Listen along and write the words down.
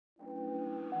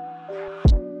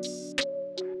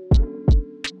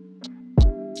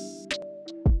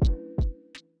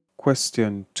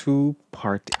Question 2,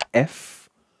 part F.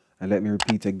 And let me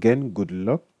repeat again, good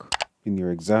luck in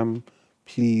your exam.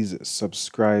 Please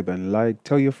subscribe and like.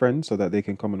 Tell your friends so that they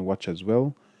can come and watch as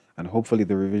well. And hopefully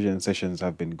the revision sessions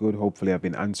have been good. Hopefully I've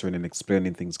been answering and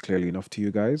explaining things clearly enough to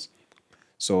you guys.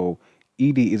 So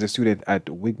Edie is a student at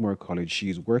Wigmore College. She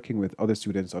is working with other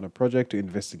students on a project to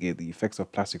investigate the effects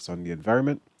of plastics on the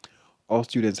environment. All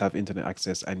students have internet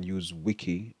access and use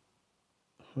wiki.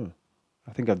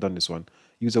 I think I've done this one.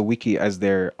 Use a wiki as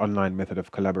their online method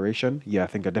of collaboration. Yeah, I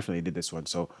think I definitely did this one.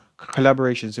 So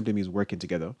collaboration simply means working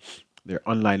together. Their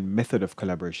online method of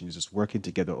collaboration is just working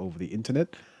together over the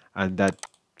internet. And that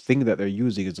thing that they're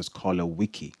using is just called a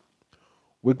wiki.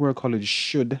 Wigmore College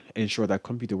should ensure that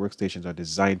computer workstations are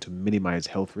designed to minimize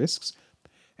health risks.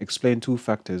 Explain 2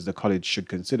 factors the college should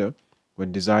consider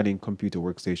when designing computer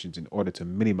workstations in order to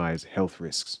minimize health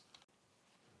risks.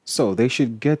 So they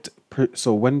should get,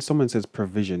 so when someone says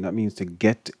provision, that means to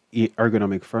get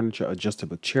ergonomic furniture,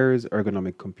 adjustable chairs,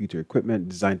 ergonomic computer equipment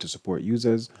designed to support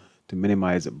users, to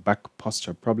minimize back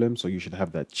posture problems. So you should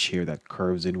have that chair that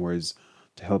curves inwards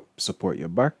to help support your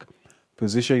back.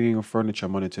 Positioning of furniture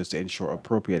monitors to ensure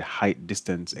appropriate height,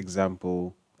 distance,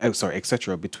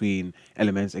 etc. between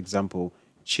elements, example,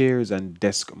 chairs and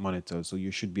desk monitors. So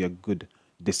you should be a good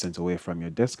distance away from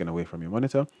your desk and away from your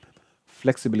monitor.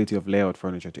 Flexibility of layout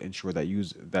furniture to ensure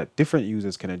that different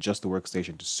users can adjust the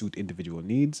workstation to suit individual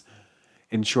needs.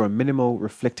 Ensure minimal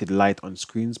reflected light on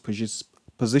screens.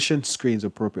 Position screens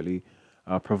appropriately.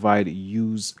 Provide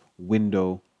use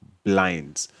window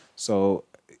blinds. So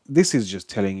this is just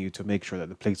telling you to make sure that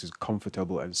the place is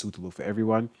comfortable and suitable for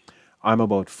everyone. I'm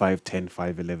about 5'10",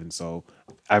 5'11", so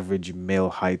average male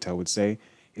height, I would say.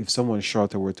 If someone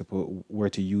shorter were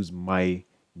to use my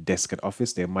desk at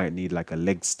office, they might need like a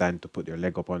leg stand to put their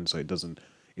leg up on, so it doesn't,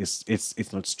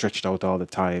 it's not stretched out all the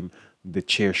time. The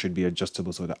chair should be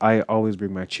adjustable so that I always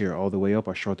bring my chair all the way up.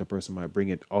 A shorter person might bring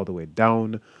it all the way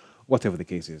down, whatever the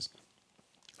case is.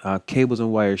 Cables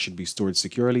and wires should be stored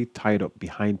securely, tied up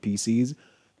behind PCs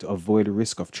to avoid the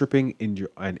risk of tripping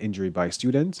and injury by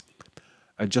students.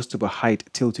 Adjustable height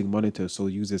tilting monitor so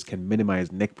users can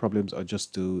minimize neck problems or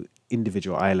adjust to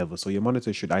individual eye level. So your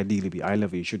monitor should ideally be eye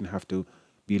level. You shouldn't have to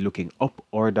be looking up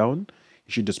or down.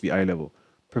 It should just be eye level.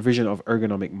 Provision of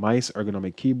ergonomic mice,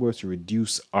 ergonomic keyboards to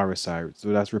reduce RSI. So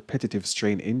that's repetitive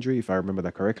strain injury, if I remember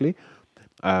that correctly.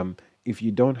 If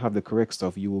you don't have the correct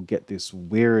stuff, you will get this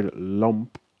weird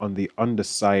lump on the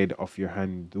underside of your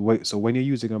hand. So when you're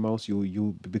using a mouse,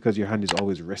 you because your hand is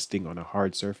always resting on a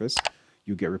hard surface,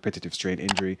 you get repetitive strain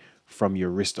injury from your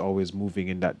wrist always moving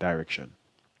in that direction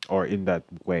or in that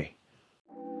way.